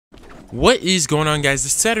What is going on, guys?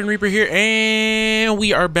 It's Saturn Reaper here, and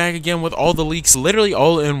we are back again with all the leaks, literally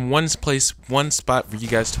all in one place, one spot for you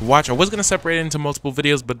guys to watch. I was going to separate it into multiple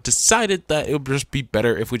videos, but decided that it would just be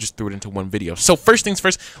better if we just threw it into one video. So first things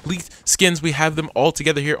first, leaked skins, we have them all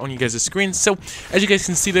together here on you guys' screen. So as you guys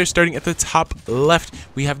can see there, starting at the top left,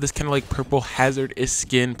 we have this kind of like purple hazard-ish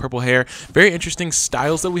skin, purple hair. Very interesting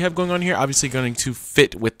styles that we have going on here, obviously going to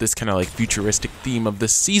fit with this kind of like futuristic theme of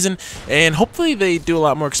this season, and hopefully they do a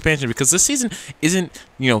lot more expansion, because this season isn't,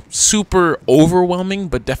 super overwhelming,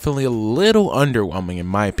 but definitely a little underwhelming in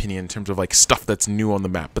my opinion in terms of like stuff that's new on the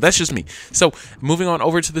map. But that's just me. So moving on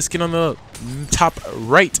over to the skin on the top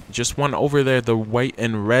right, just one over there, the white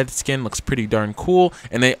and red skin looks pretty darn cool,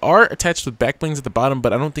 and they are attached with back blings at the bottom,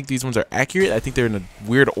 but I don't think these ones are accurate. I think they're in a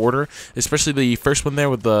weird order, especially the first one there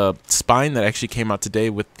with the spine that actually came out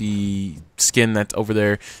today with the skin that's over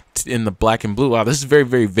there in the black and blue. Wow, this is very,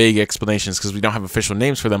 very vague explanations because we don't have official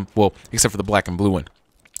names for them, well, except for the black and blue one.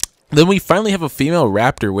 Then we finally have a female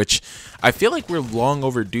raptor, which I feel like we're long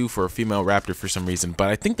overdue for a female raptor for some reason, but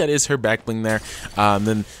I think that is her back bling there.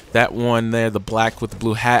 Then that one there, the black with the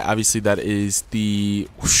blue hat, obviously that is the,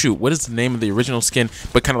 what is the name of the original skin,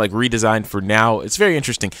 but kind of like redesigned for now. It's very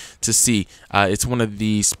interesting to see. It's one of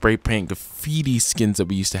the spray paint graffiti skins that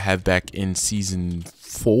we used to have back in season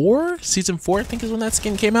 4 I think is when that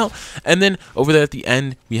skin came out. And then over there at the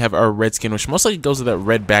end we have our red skin, which most likely goes with that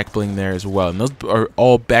red back bling there as well, and those are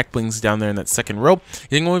all back blings down there in that second row.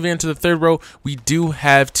 Then moving into the third row, we do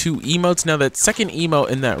have two emotes. Now that second emote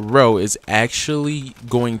in that row is actually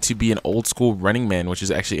going to be an old school Running Man, which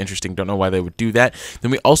is actually interesting. Don't know why they would do that.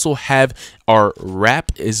 Then we also have our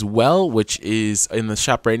wrap as well, which is in the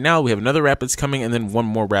shop right now. We have another wrap that's coming, and then one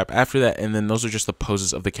more wrap after that, and then those are just the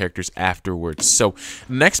poses of the characters afterwards. So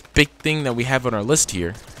next big thing that we have on our list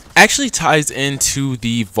here actually ties into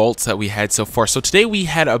the vaults that we had so far. So today we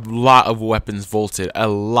had a lot of weapons vaulted, a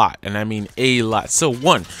lot, and I mean a lot. So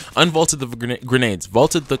one, unvaulted the grenades,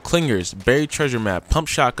 vaulted the clingers, buried treasure map, pump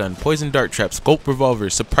shotgun, poison dart traps, scope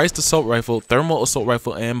revolvers, surprised assault rifle, thermal assault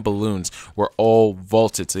rifle, and balloons were all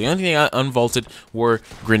vaulted. So the only thing I unvaulted were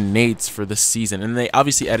grenades for this season, and they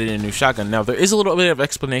obviously added in a new shotgun. Now there is a little bit of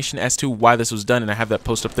explanation as to why this was done, and I have that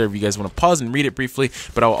post up there if you guys want to pause and read it briefly,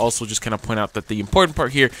 but I'll also just kind of point out that the important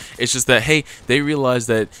part here, it's just that, hey, they realized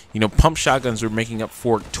that, pump shotguns were making up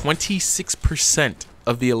for 26%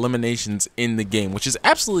 of the eliminations in the game, which is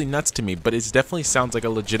absolutely nuts to me, but it definitely sounds like a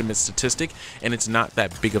legitimate statistic, and it's not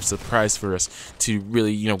that big of a surprise for us to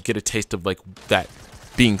really, get a taste of like that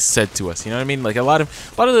being said to us. You know what I mean? Like a lot of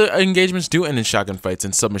the engagements do end in shotgun fights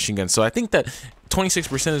and submachine guns. So I think that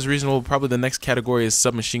 26% is reasonable. Probably the next category is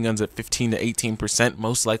submachine guns at 15 to 18%,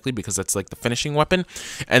 most likely, because that's like the finishing weapon.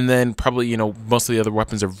 And then probably, most of the other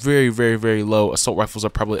weapons are very, very, very low. Assault rifles are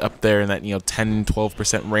probably up there in that,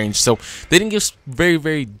 10-12% range. So they didn't give very,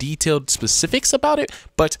 very detailed specifics about it,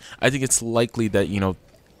 but I think it's likely that,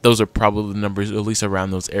 those are probably the numbers, at least around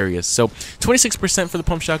those areas. So 26% for the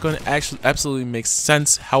pump shotgun actually absolutely makes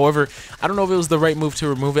sense. However, I don't know if it was the right move to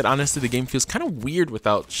remove it. Honestly, the game feels kind of weird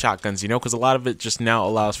without shotguns, because a lot of it just now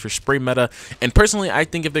allows for spray meta. And personally, I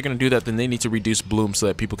think if they're going to do that, then they need to reduce bloom so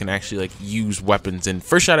that people can actually like use weapons. And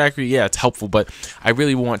first shot accuracy, yeah, it's helpful, but I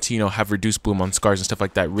really want to, have reduced bloom on scars and stuff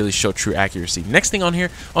like that, really show true accuracy. Next thing on here,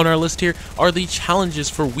 on our list here, are the challenges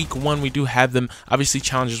for week 1. We do have them. Obviously,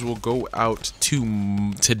 challenges will go out today.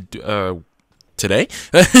 Today,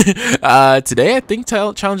 I think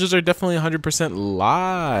challenges are definitely 100%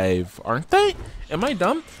 live, aren't they? Am I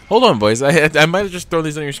dumb? Hold on, boys. I might have just thrown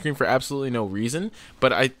these on your screen for absolutely no reason,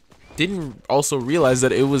 but I didn't also realize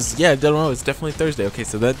that it was, yeah, I don't know, it's definitely Thursday. Okay,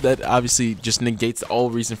 so that obviously just negates all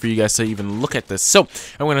reason for you guys to even look at this. So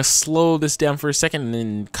I'm going to slow this down for a second and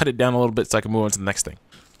then cut it down a little bit so I can move on to the next thing.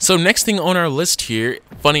 So next thing on our list here,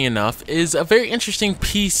 funny enough, is a very interesting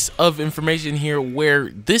piece of information here, where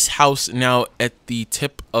this house now at the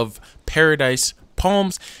tip of Paradise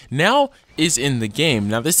Palms now is in the game.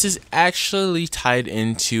 Now this is actually tied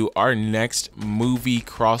into our next movie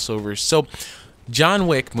crossover. So John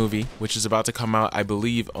Wick movie, which is about to come out, I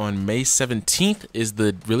believe on May 17th is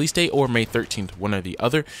the release date, or May 13th, one or the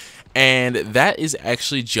other. And that is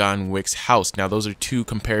actually John Wick's house. Now, those are two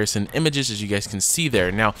comparison images, as you guys can see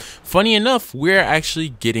there. Now, funny enough, we're actually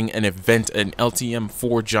getting an event, an LTM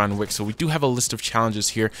for John Wick. So we do have a list of challenges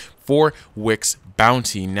here for Wick's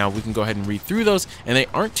bounty. Now, we can go ahead and read through those, and they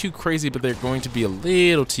aren't too crazy, but they're going to be a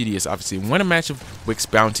little tedious. Obviously, win a match of Wick's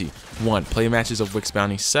bounty. 1. Play matches of Wick's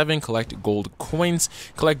bounty. 7. Collect gold coins.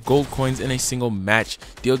 Collect gold coins in a single match.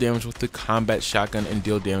 Deal damage with the combat shotgun and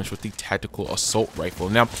deal damage with the tactical assault rifle.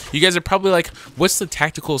 Now, you You guys are probably like, what's the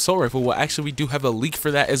tactical assault rifle? Well, actually, we do have a leak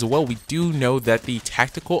for that as well. We do know that the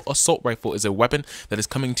tactical assault rifle is a weapon that is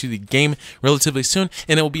coming to the game relatively soon,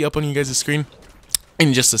 and it will be up on you guys' screen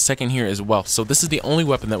in just a second here as well. So this is the only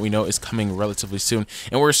weapon that we know is coming relatively soon,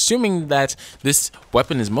 and we're assuming that this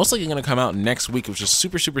weapon is most likely going to come out next week, which is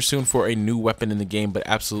super soon for a new weapon in the game, but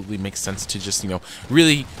absolutely makes sense to just, you know,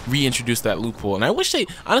 really reintroduce that loot pool. And I wish they,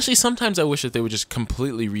 honestly, sometimes I wish that they would just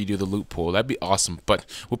completely redo the loot pool. That'd be awesome, but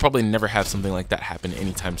we'll probably never have something like that happen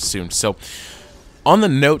anytime soon. So on the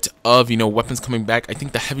note of, you know, weapons coming back, I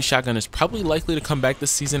think the heavy shotgun is probably likely to come back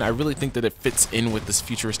this season. I really think that it fits in with this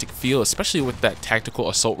futuristic feel, especially with that tactical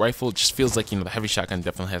assault rifle. It just feels like, you know, the heavy shotgun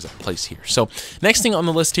definitely has a place here. So next thing on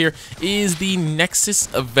the list here is the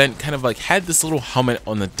Nexus event. Kind of like had this little helmet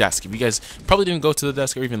on the desk. If you guys probably didn't go to the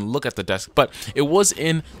desk or even look at the desk, but it was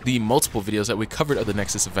in the multiple videos that we covered of the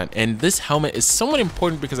Nexus event. And this helmet is somewhat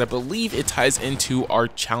important because I believe it ties into our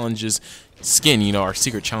challenges skin, you know, our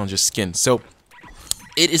secret challenges skin. So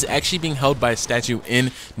it is actually being held by a statue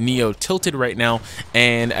in Neo Tilted right now,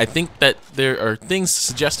 and I think that there are things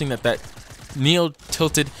suggesting that that Neo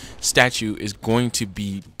Tilted statue is going to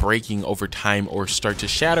be breaking over time or start to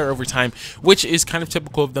shatter over time, which is kind of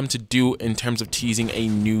typical of them to do in terms of teasing a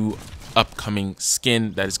new upcoming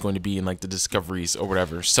skin that is going to be in like the discoveries or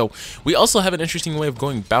whatever. So we also have an interesting way of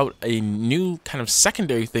going about a new kind of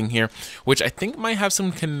secondary thing here, which I think might have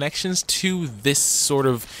some connections to this sort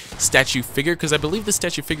of statue figure, because I believe the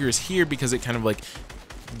statue figure is here because it kind of like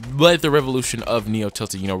led the revolution of Neo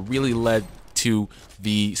Tilted, you know, really led to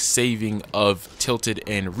the saving of Tilted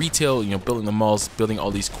and retail, you know, building the malls, building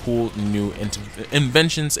all these cool new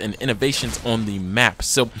inventions and innovations on the map.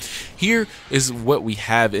 So here is what we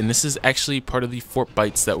have, and this is actually part of the fort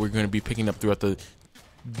bites that we're going to be picking up throughout the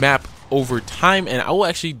map over time, and I will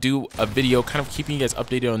actually do a video kind of keeping you guys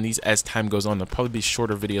updated on these as time goes on. They'll probably be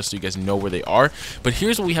shorter videos so you guys know where they are, but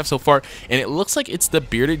here's what we have so far, and it looks like it's the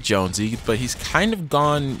bearded Jonesy, but he's kind of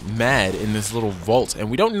gone mad in this little vault,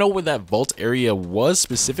 and we don't know where that vault area was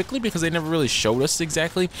specifically because they never really showed us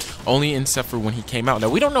exactly, only except for when he came out. Now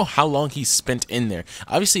we don't know how long he spent in there.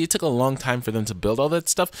 Obviously it took a long time for them to build all that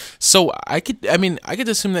stuff, so I could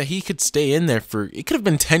assume that he could stay in there for, it could have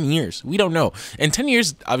been 10 years. We don't know. And 10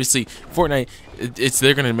 years, obviously Fortnite,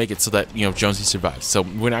 they're gonna make it so that, you know, Jonesy survives, so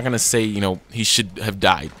we're not gonna say, you know, he should have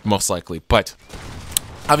died most likely, but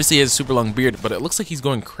obviously he has a super long beard. But it looks like he's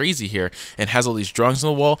going crazy here and has all these drawings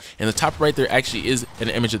on the wall. In the top right there actually is an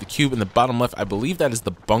image of the cube. In the bottom left, I believe that is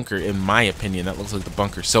the bunker, in my opinion. That looks like the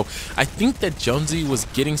bunker. So I think that Jonesy was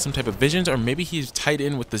getting some type of visions, or maybe he's tied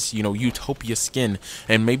in with this, you know, Utopia skin,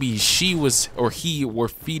 and maybe she was, or he were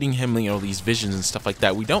feeding him, you know, these visions and stuff like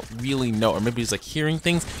that. We don't really know. Or maybe he's like hearing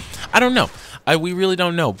things. I don't know. We really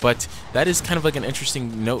don't know, but that is kind of like an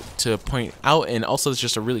interesting note to point out. And also it's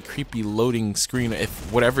just a really creepy loading screen. If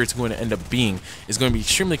whatever it's going to end up being is going to be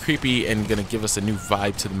extremely creepy and going to give us a new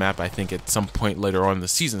vibe to the map, I think, at some point later on in the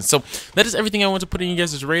season. So that is everything I want to put in you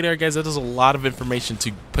guys' radar, guys. That is a lot of information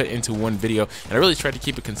to put into one video, and I really tried to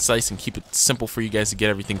keep it concise and keep it simple for you guys to get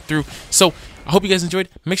everything through. So I hope you guys enjoyed.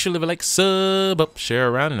 Make sure to leave a like, sub up, share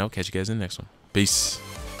around, and I'll catch you guys in the next one. Peace.